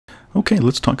Okay,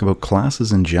 let's talk about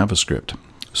classes in JavaScript.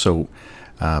 So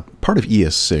part of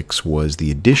ES6 was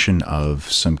the addition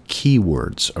of some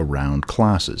keywords around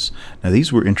classes. Now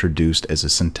these were introduced as a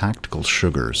syntactical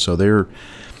sugar, so they're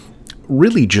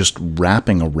really just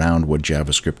wrapping around what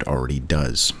JavaScript already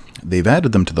does. They've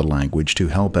added them to the language to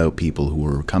help out people who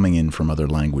are coming in from other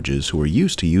languages who are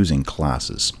used to using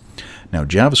classes. Now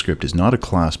JavaScript is not a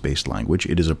class-based language,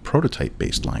 it is a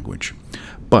prototype-based language.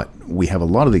 But we have a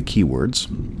lot of the keywords,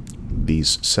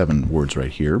 these 7 words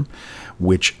right here,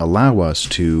 which allow us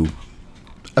to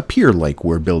appear like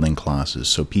we're building classes.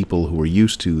 So people who are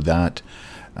used to that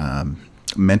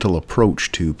mental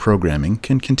approach to programming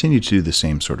can continue to do the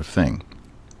same sort of thing.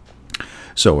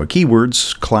 So our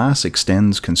keywords: class,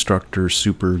 extends, constructor,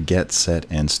 super, get, set,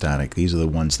 and static. These are the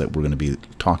ones that we're going to be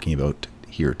talking about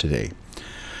here today.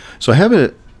 So I have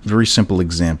a very simple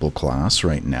example class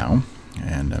right now,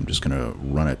 and I'm just going to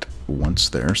run it once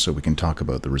there so we can talk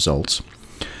about the results.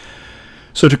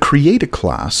 So to create a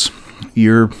class,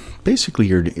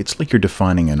 it's like you're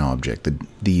defining an object,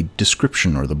 the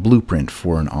description or the blueprint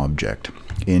for an object.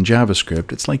 In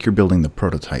JavaScript, it's like you're building the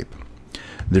prototype.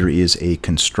 There is a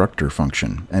constructor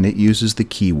function, and it uses the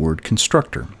keyword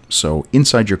constructor. So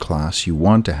inside your class, you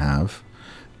want to have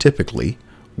typically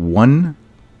one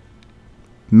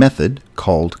method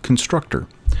called constructor,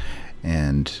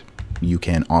 and you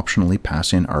can optionally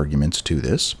pass in arguments to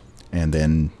this and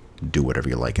then do whatever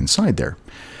you like inside there.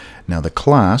 Now the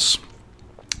class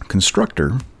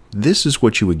constructor, this is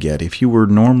what you would get if you were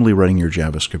normally writing your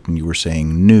JavaScript and you were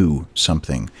saying new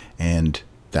something, and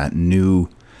that new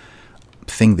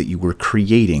thing that you were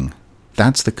creating,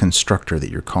 that's the constructor that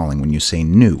you're calling when you say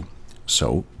new.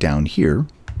 So down here,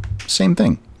 same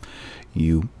thing.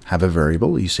 You have a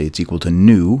variable, you say it's equal to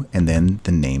new, and then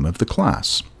the name of the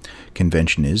class.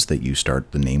 Convention is that you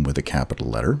start the name with a capital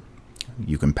letter.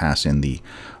 You can pass in the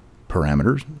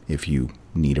parameters if you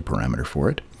need a parameter for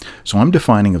it. So I'm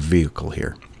defining a vehicle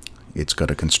here. It's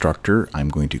got a constructor. I'm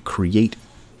going to create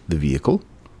the vehicle.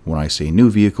 When I say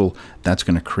new vehicle, that's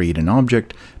going to create an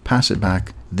object, pass it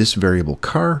back. This variable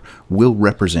car will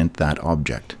represent that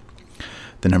object.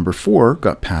 The number 4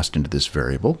 got passed into this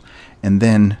variable, and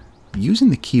then using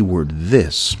the keyword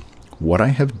this, what I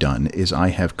have done is I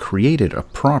have created a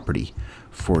property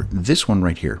for this one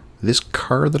right here, this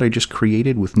car that I just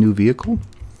created with new vehicle.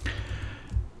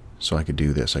 So I could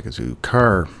do this. I could do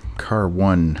car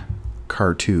 1,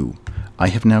 car 2. I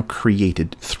have now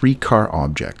created 3 car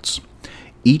objects.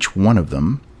 Each one of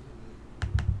them,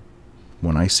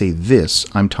 when I say this,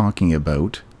 I'm talking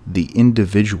about the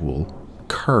individual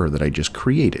car that I just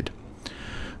created.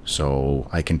 So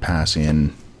I can pass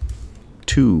in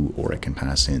 2, or I can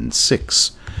pass in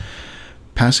 6.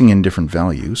 Passing in different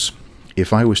values,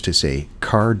 if I was to say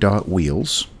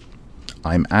car.wheels,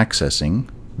 I'm accessing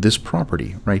this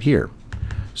property right here.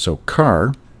 So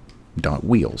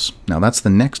car.wheels. Now that's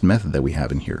the next method that we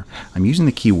have in here. I'm using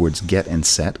the keywords get and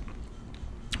set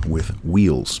with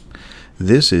wheels.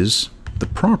 This is the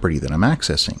property that I'm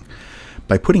accessing.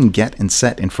 By putting get and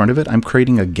set in front of it, I'm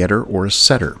creating a getter or a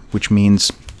setter, which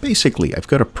means basically I've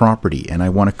got a property and I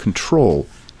want to control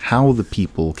how the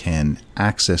people can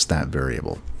access that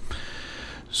variable.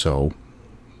 So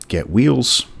get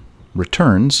wheels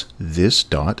returns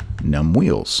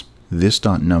this.numWheels.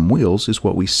 This.numWheels is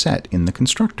what we set in the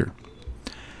constructor.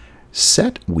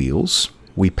 Set wheels,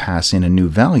 we pass in a new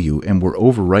value and we're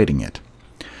overwriting it.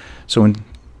 So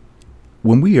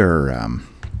when we are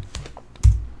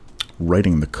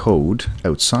writing the code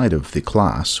outside of the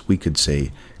class, we could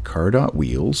say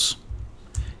car.wheels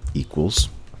equals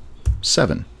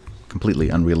 7. Completely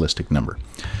unrealistic number.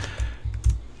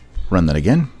 Run that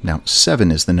again. Now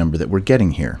 7 is the number that we're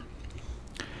getting here.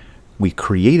 We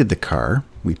created the car,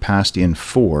 we passed in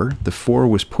 4, the 4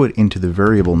 was put into the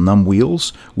variable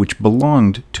numWheels, which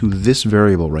belonged to this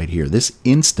variable right here, this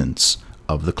instance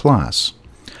of the class.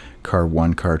 Car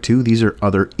 1, car 2, these are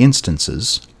other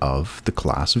instances of the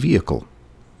class vehicle.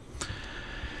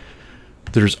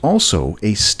 There's also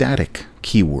a static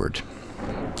keyword.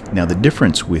 Now the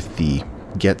difference with the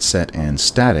get, set, and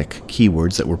static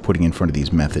keywords that we're putting in front of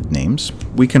these method names,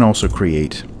 we can also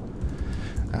create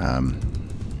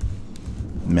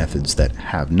methods that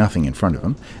have nothing in front of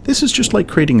them. This is just like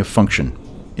creating a function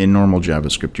in normal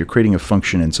JavaScript. You're creating a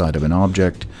function inside of an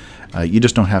object. You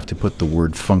just don't have to put the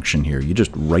word function here. You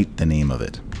just write the name of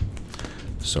it.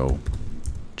 So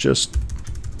just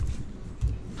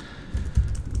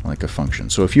like a function.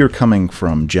 So if you're coming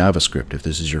from JavaScript, if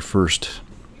this is your first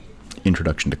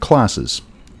introduction to classes,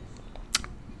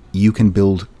 you can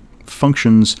build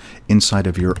functions inside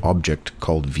of your object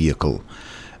called vehicle.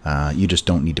 You just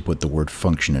don't need to put the word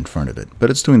function in front of it, but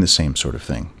it's doing the same sort of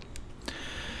thing.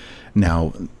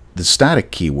 Now, the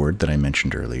static keyword that I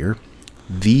mentioned earlier,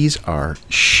 these are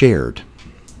shared.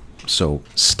 So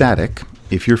static,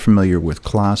 if you're familiar with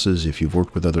classes, if you've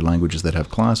worked with other languages that have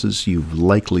classes, you've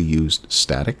likely used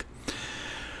static.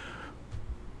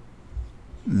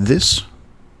 This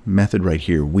method right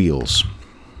here, wheels,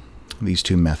 these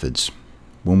two methods,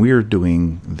 when we are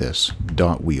doing this,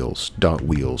 .wheels,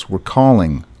 we're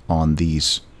calling on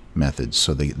these methods.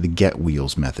 So the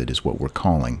getWheels method is what we're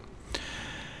calling.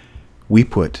 We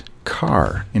put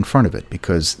car in front of it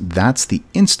because that's the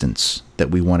instance that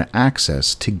we want to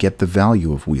access to get the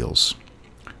value of wheels.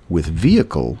 With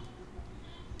vehicle,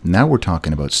 now we're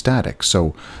talking about static.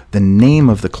 So the name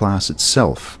of the class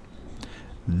itself,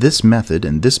 this method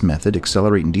and this method,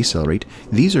 accelerate and decelerate,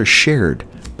 these are shared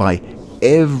by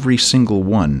every single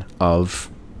one of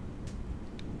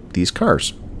these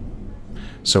cars.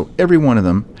 So every one of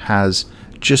them has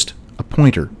just a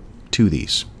pointer to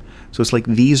these. So it's like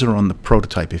these are on the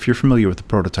prototype. If you're familiar with the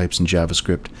prototypes in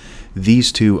JavaScript,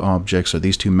 these two objects or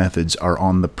these two methods are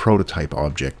on the prototype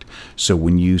object. So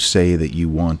when you say that you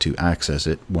want to access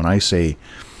it, when I say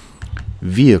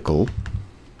vehicle,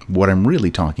 what I'm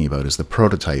really talking about is the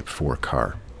prototype for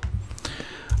car.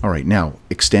 All right, now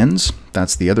extends,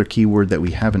 that's the other keyword that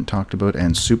we haven't talked about,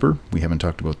 and super, we haven't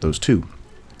talked about those two.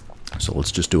 So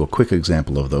let's just do a quick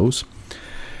example of those.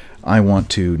 I want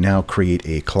to now create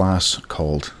a class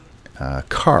called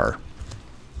car.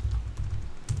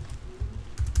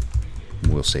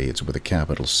 We'll say it's with a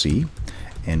capital C,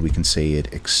 and we can say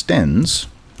it extends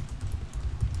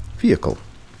vehicle.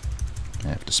 I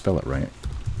have to spell it right.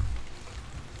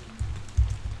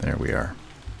 There we are.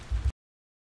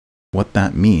 What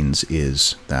that means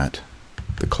is that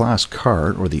the class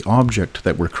car, or the object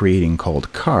that we're creating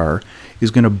called car,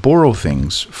 is going to borrow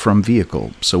things from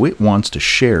vehicle. So it wants to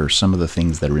share some of the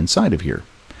things that are inside of here.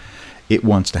 It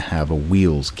wants to have a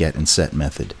wheels get and set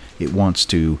method. It wants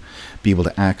to be able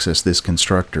to access this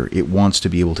constructor. It wants to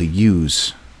be able to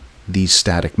use these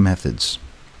static methods.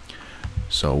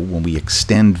 So when we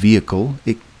extend vehicle,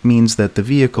 it means that the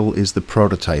vehicle is the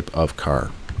prototype of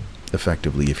car.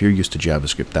 Effectively, if you're used to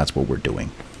JavaScript, that's what we're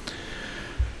doing.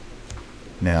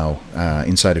 Now,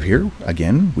 inside of here,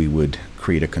 again, we would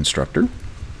create a constructor.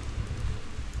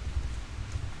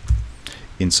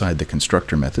 Inside the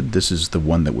constructor method, this is the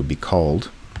one that would be called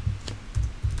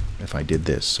if I did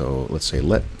this. So let's say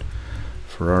let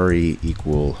Ferrari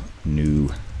equal new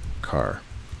car.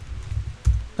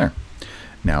 There.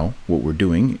 Now, what we're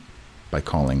doing by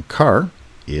calling car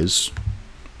is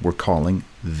we're calling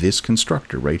this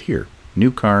constructor right here.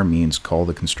 New car means call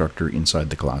the constructor inside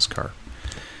the class car.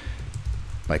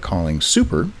 By calling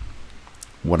super,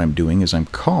 what I'm doing is I'm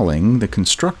calling the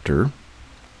constructor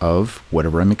of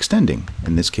whatever I'm extending.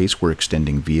 In this case, we're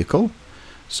extending vehicle.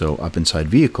 So up inside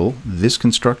vehicle, this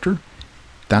constructor,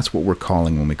 that's what we're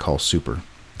calling when we call super.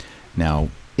 Now,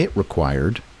 it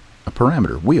required a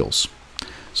parameter, wheels.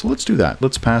 So let's do that.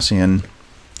 Let's pass in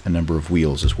a number of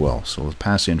wheels as well. So let's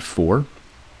pass in 4.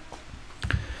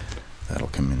 That'll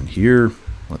come in here.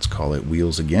 Let's call it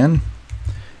wheels again.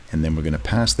 And then we're going to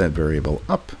pass that variable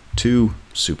up to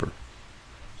super.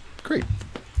 Great.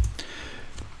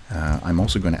 I'm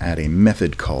also going to add a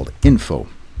method called info,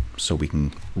 so we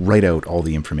can write out all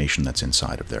the information that's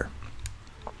inside of there.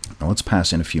 Now let's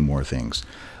pass in a few more things.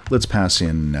 Let's pass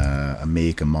in a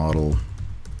make, a model,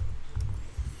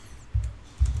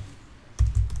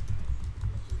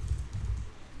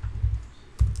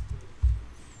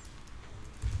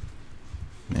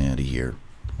 and a year.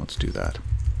 Let's do that.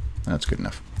 That's good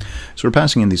enough. So we're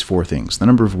passing in these 4 things: the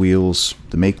number of wheels,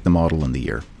 the make, the model, and the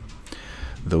year.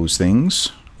 Those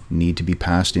things need to be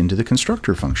passed into the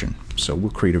constructor function. So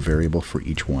we'll create a variable for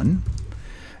each one.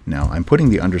 Now I'm putting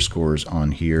the underscores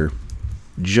on here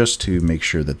just to make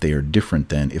sure that they are different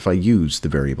than if I use the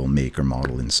variable make or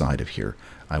model inside of here.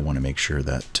 I want to make sure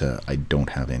that I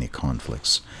don't have any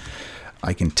conflicts.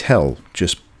 I can tell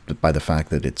just by the fact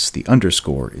that it's the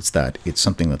underscore, it's that it's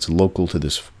something that's local to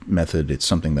this method. It's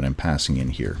something that I'm passing in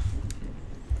here.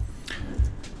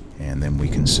 And then we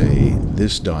can say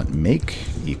this dot make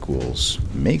equals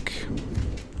make.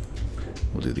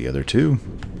 We'll do the other two.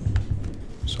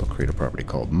 So I'll create a property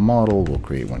called model. We'll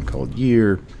create one called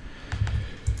year.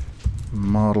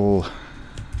 Model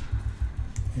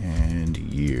and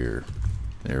year.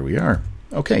 There we are.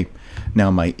 Okay. Now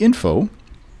my info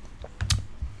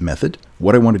method,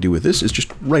 what I want to do with this is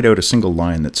just write out a single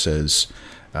line that says,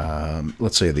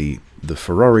 let's say the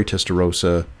Ferrari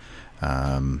Testarossa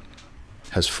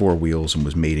has 4 wheels and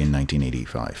was made in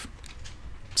 1985.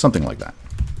 Something like that.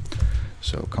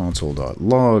 So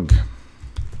console.log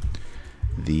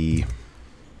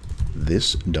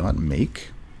this.make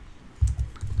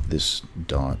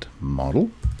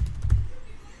this.model.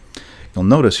 You'll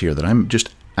notice here that I'm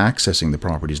just accessing the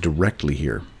properties directly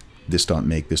here.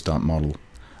 This.make, this.model.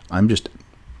 I'm just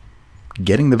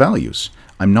getting the values.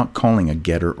 I'm not calling a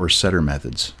getter or setter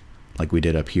methods like we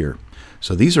did up here.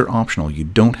 So these are optional. You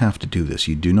don't have to do this.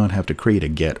 You do not have to create a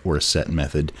get or a set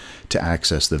method to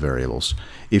access the variables.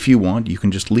 If you want, you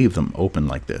can just leave them open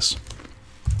like this.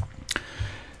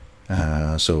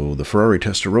 So the Ferrari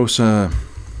Testarossa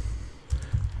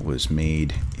was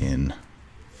made in,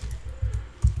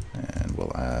 and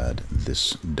we'll add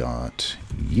this dot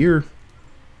year,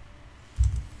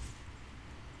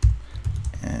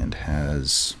 and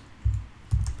has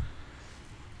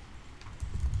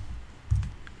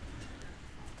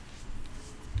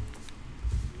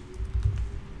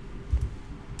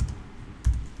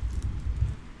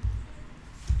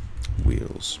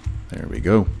wheels. There we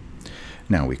go.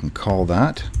 Now we can call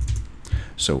that.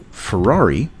 So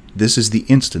Ferrari, this is the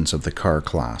instance of the car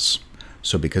class.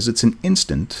 So because it's an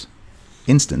instance,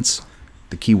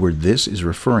 the keyword this is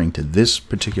referring to this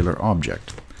particular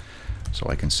object. So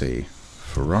I can say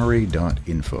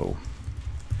Ferrari.info,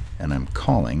 and I'm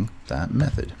calling that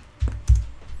method.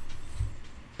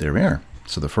 There we are.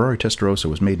 So the Ferrari Testarossa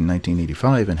was made in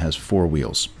 1985 and has 4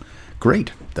 wheels.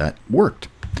 Great, that worked.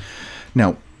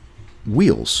 Now,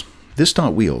 wheels,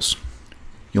 this.wheels,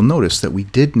 you'll notice that we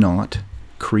did not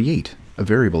create a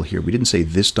variable here. We didn't say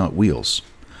this.wheels,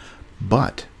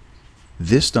 but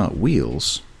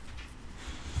this.wheels,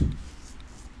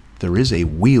 there is a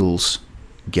wheels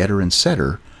getter and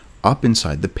setter up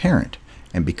inside the parent.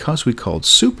 And because we called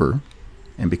super,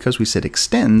 and because we said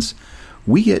extends,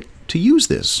 we get to use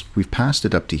this. We've passed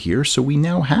it up to here, so we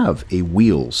now have a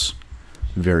wheels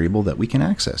variable that we can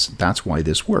access. That's why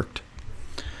this worked.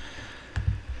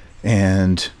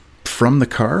 And from the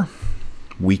car,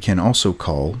 we can also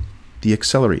call the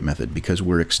accelerate method because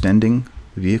we're extending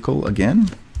the vehicle again.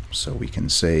 So we can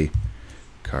say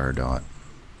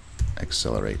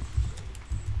car.accelerate.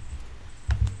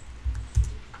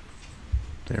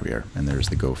 There we are. And there's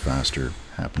the go faster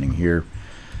happening here.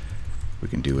 We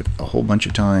can do it a whole bunch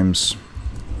of times.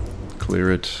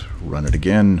 Clear it, run it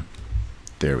again.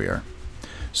 There we are.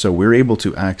 So we're able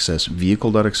to access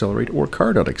vehicle.accelerate or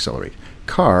car.accelerate.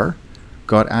 Car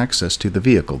got access to the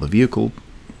vehicle. The vehicle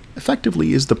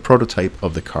effectively is the prototype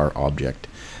of the car object.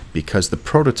 Because the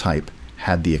prototype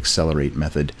had the accelerate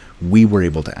method, we were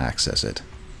able to access it.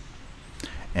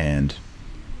 And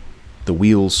the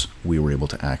wheels we were able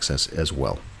to access as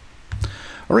well.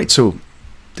 All right, so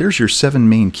there's your 7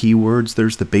 main keywords.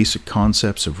 There's the basic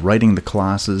concepts of writing the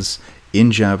classes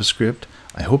in JavaScript.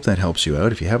 I hope that helps you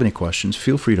out. If you have any questions,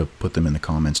 feel free to put them in the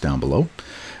comments down below.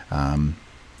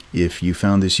 If you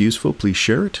found this useful, please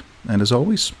share it. And as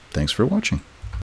always, thanks for watching.